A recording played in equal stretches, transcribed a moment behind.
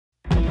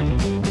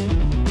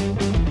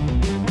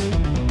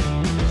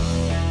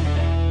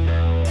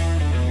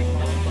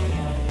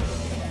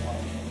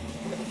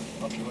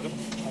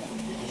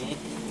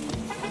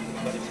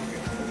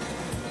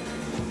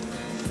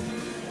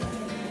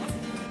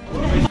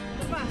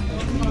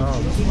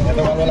এত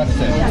ভালো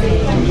লাগছে।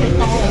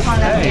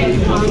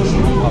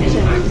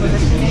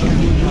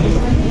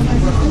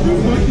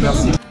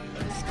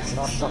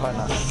 নষ্ট হয়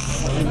না,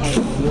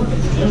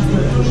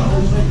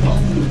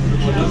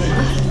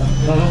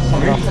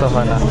 নষ্ট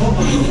হয় না।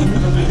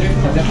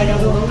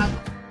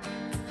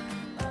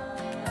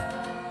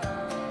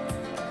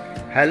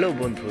 হ্যালো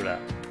বন্ধুরা,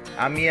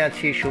 আমি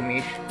আছি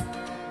সুমিশ,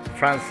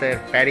 ফ্রান্সের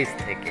প্যারিস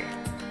থেকে।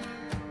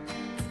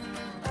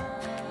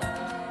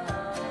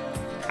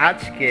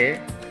 আজকে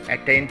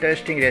একটা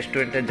ইন্টারেস্টিং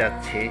রেস্টুরেন্টে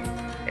যাচ্ছি।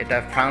 এটা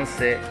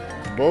ফ্রান্সে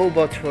বহু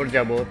বছর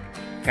যাবৎ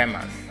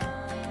ফেমাস।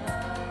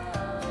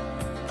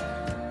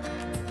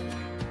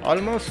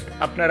 অলমোস্ট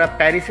আপনারা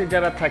প্যারিসে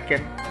যারা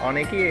থাকেন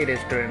অনেকেই এই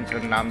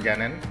রেস্টুরেন্টের নাম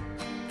জানেন।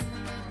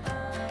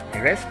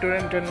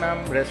 রেস্টুরেন্টের নাম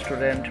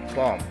রেস্টুরেন্ট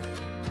পম।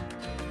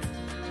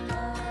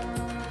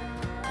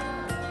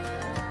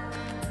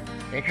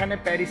 এখানে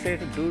প্যারিসের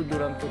দূর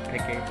দূরান্ত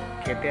থেকে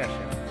খেতে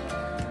আসেন।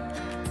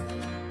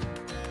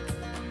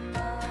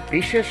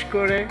 বিশেষ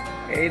করে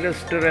এই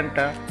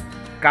রেস্টুরেন্টটা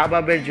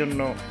কাবাবের জন্য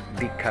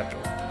বিখ্যাত।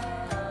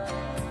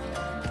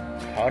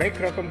 হরেক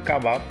রকম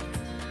কাবাব,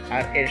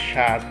 আর এর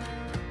স্বাদ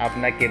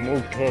আপনাকে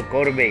মুগ্ধ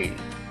করবেই।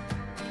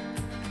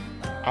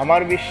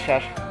 আমার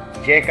বিশ্বাস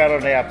যে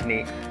কারণে আপনি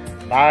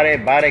বারে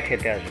বারে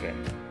খেতে আসবেন।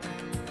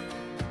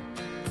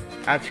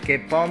 আজকে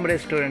পম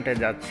রেস্টুরেন্টে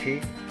যাচ্ছি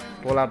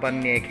পোলাপান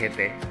নিয়ে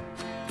খেতে।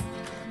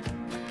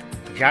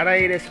 যারা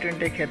এই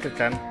রেস্টুরেন্টে খেতে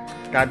চান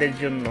তাদের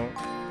জন্য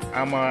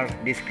আমার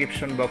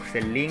ডিসক্রিপশন বক্সে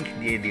লিংক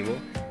দিয়ে দিব,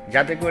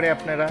 যাতে করে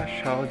আপনারা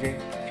সহজে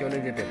চলে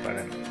যেতে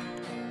পারেন।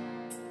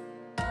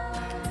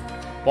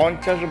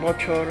 50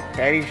 বছর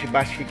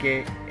প্যারিসবাসীকে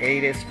এই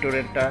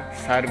রেস্টুরেন্টটা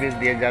সার্ভিস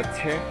দিয়ে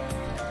যাচ্ছে।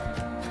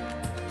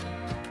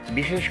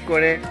 বিশেষ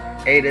করে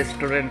এই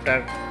রেস্টুরেন্টটার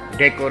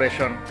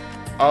ডেকোরেশন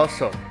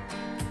অসম।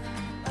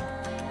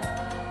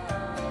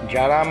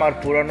 যারা আমার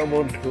পুরানো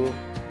বন্ধু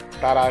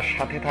তারা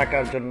সাথে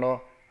থাকার জন্য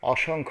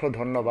অসংখ্য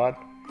ধন্যবাদ।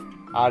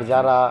 আর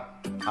যারা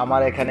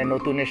আমার এখানে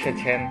নতুন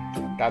এসেছেন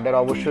তাদের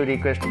অবশ্যই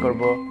রিকোয়েস্ট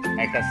করব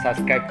একটা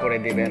সাবস্ক্রাইব করে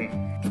দিবেন।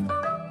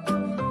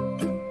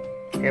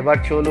 এবার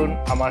চলুন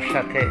আমার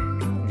সাথে,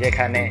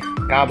 যেখানে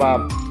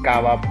কাবাব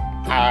কাবাব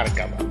আর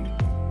কাবাব।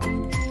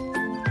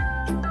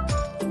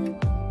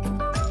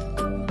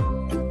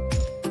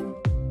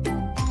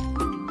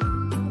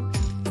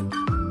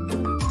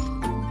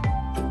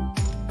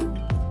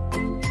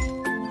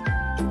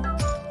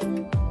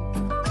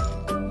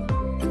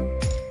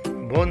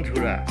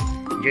 বন্ধুরা,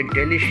 যে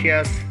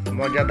ডেলিশিয়াস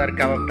মজাদার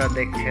কাবাবটা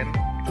দেখছেন,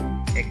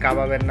 এই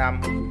কাবাবের নাম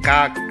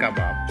কাগ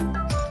কাবাব।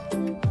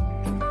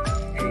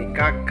 এই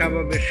কাগ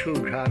কাবাবের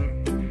সুঘ্রাণ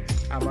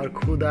আমার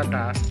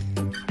ক্ষুধাটা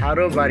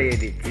আরো বাড়িয়ে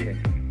দিচ্ছে।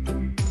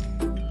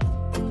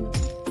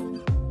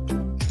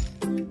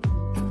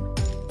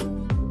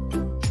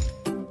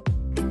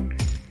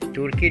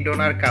 তুর্কি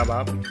ডোনার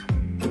কাবাব,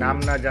 নাম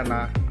না জানা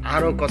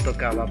আরো কত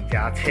কাবাব যে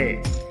আছে,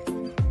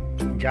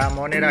 যা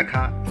মনে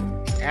রাখা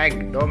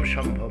একদম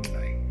সম্ভব নয়।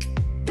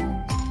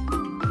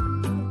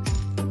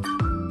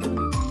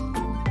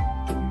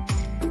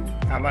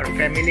 আমার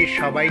ফ্যামিলির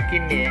সবাইকে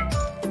নিয়ে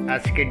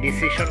আজকে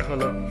ডিসিশন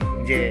হলো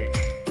যে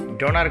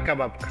ডোনার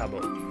কাবাব খাবো,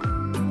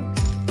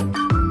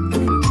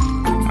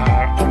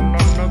 আর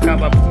অন্যান্য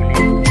কাবাবগুলি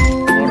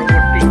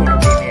পরবর্তী কোনো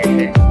দিনে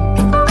এসে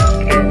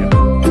খেয়ে যাব।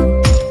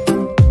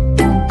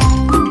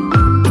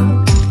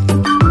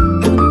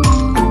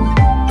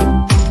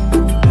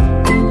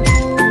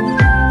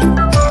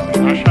 আমি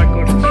আশা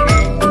করছি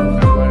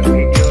আমার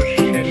ভিডিও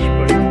শেষ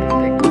পর্যন্ত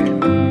দেখবেন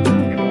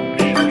এবং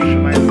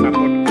সবসময়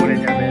সাপোর্ট করে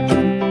যাবেন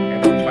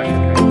এবং পাশে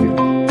থাকবেন।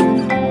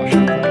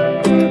 অসংখ্য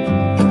ধন্যবাদ।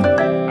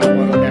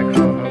 আবারও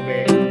দেখা হবে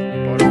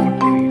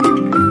পরবর্তী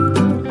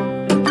ভিডিওতে।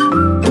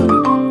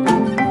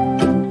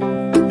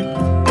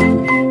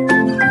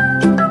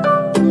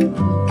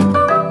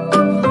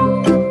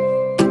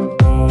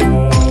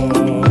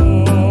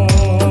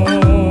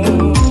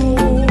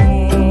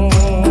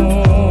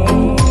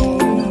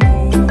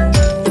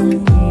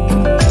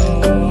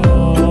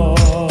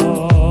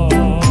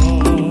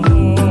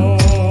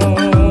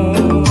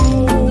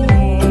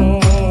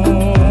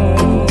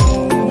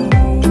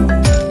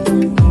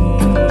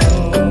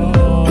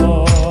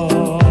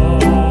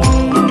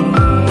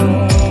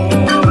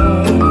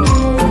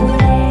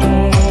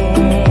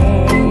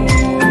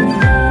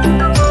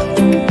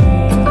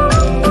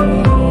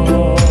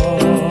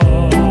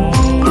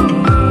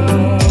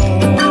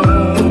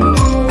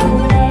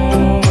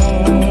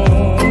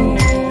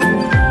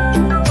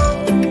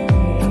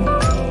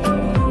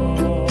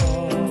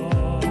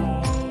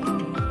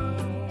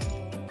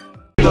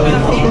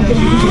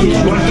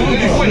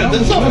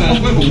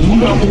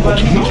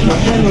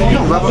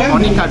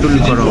 অনেক আডুল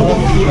করো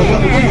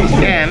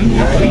কেন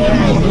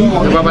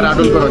বাবার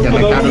আডুল করো কেন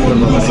আডুল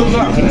করবো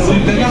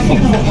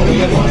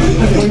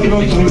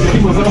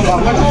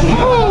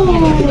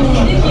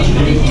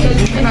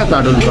না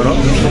কার্টুন করো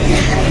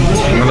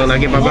ভালো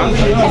লাগে বাবা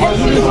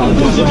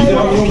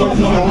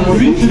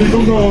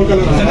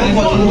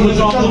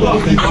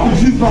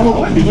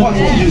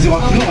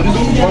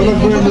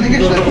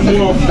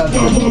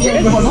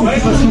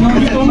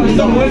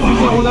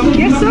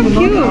You're so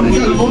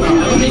cute.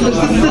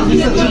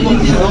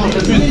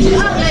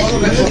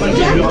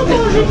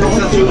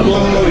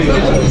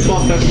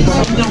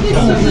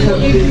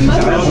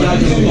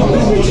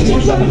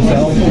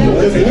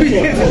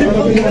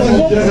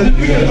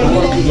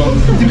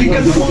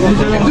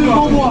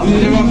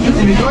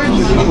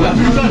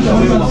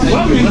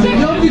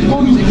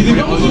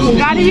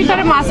 গাড়ির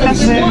ভিতরে মাছ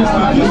আছে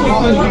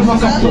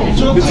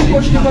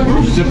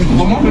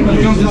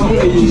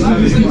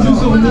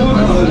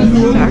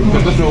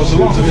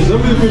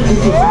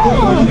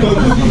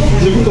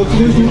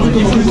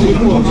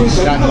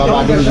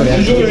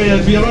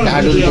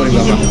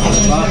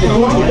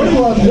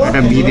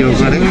একটা ভিডিও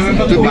করে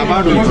তুই বাবা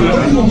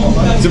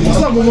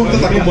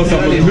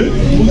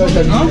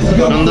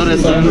সুন্দর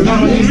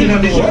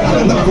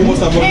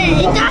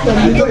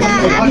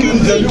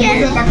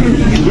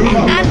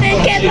আপেল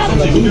কেবাব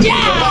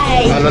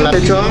চাই ভালো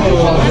লাগছে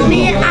আমি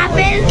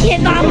আপেল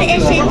কেবাব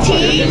এসেছি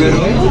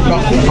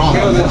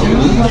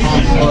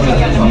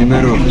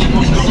Numéro.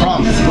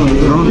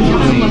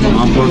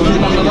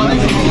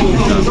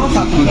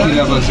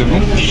 Là-bas, c'est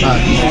bon.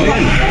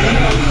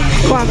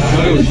 Quoi?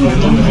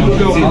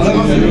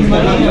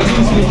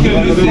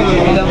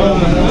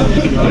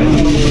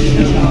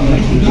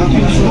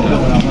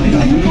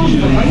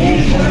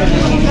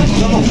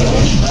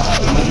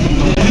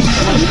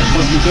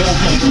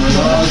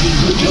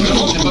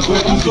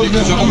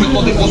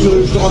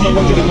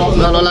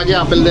 ভালো লাগে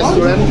আপেল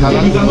রেস্টুরেন্ট ভালো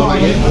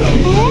লাগে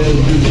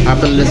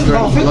আপেল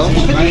রেস্টুরেন্ট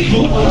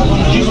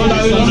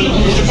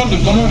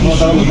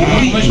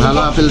ভালো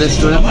আপেল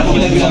রেস্টুরেন্ট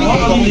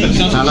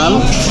হালাল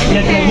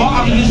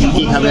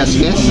কি খাবে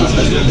আজকে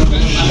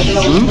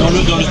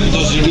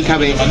কি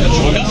খাবে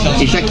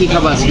এটা কি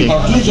খাবা আজকে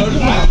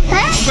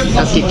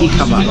আজকে কি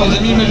খাবা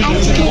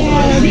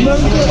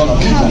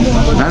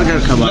বার্গার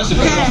খাবা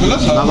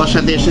বাবার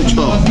সাথে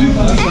এসেছো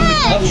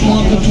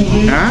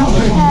হ্যাঁ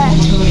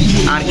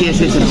আর কি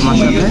এসেছে তোমার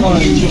সাথে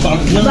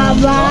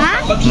বাবা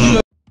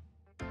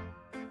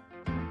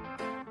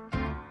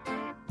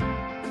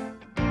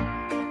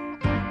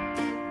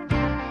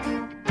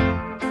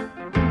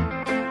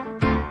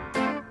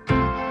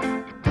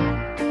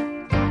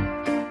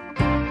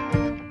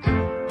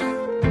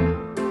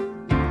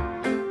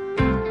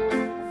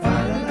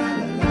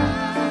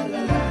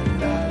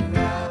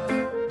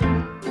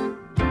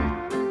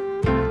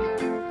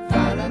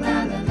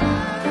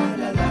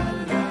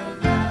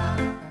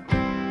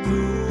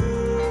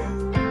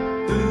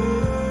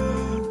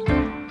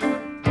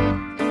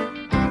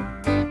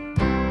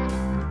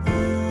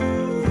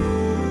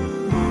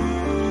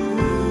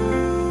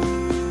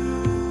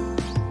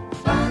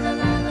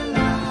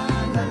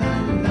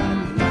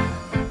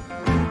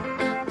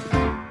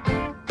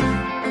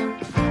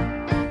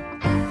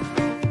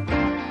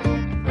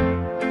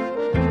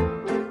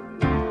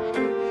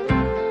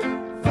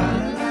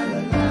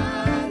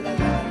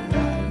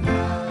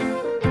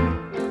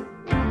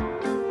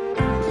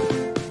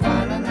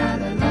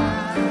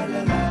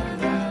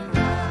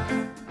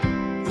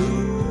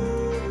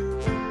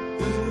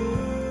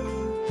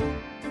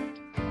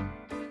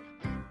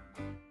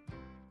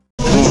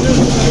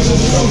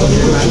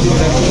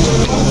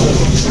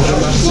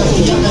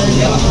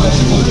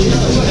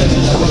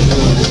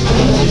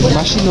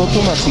Machine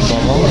automatique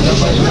avant.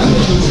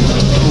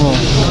 Wow.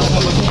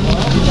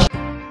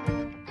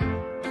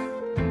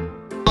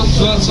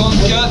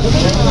 64.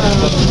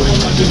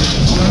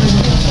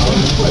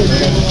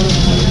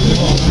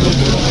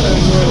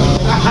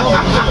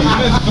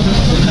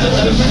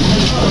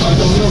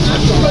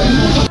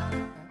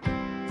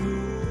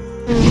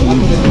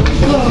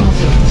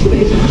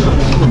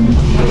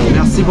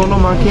 Merci pour le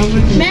manqué.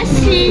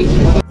 merci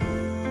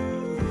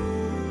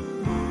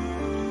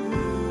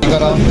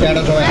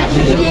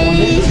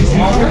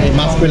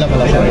Mas pela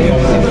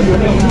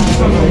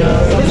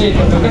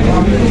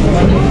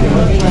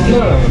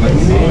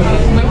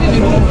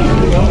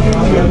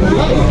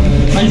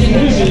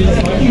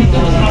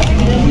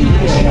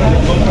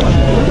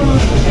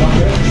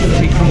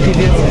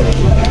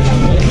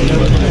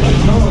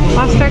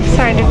মাছটা এক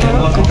সাইডে করো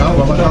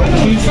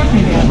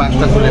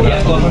মাছটা খুলে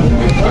দাও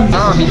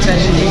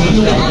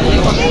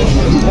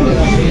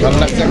ভালো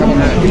লাগছে কেমন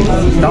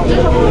দাও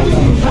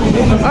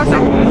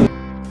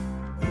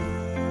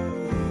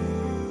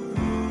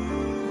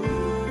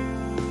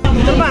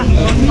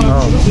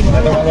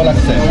এটা ভালো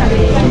লাগছে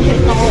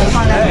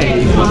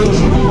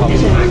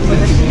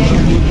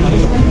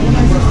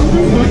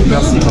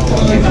Merci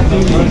beaucoup.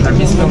 La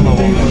mise comme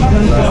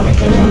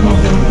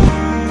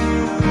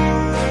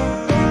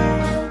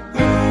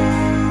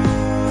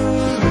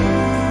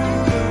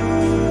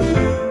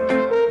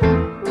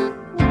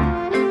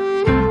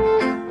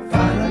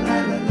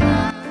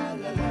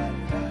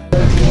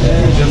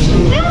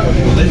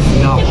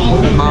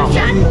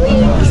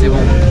Non, c'est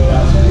bon.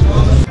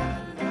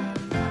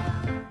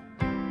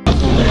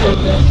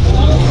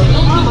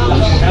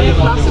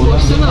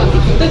 Baksana.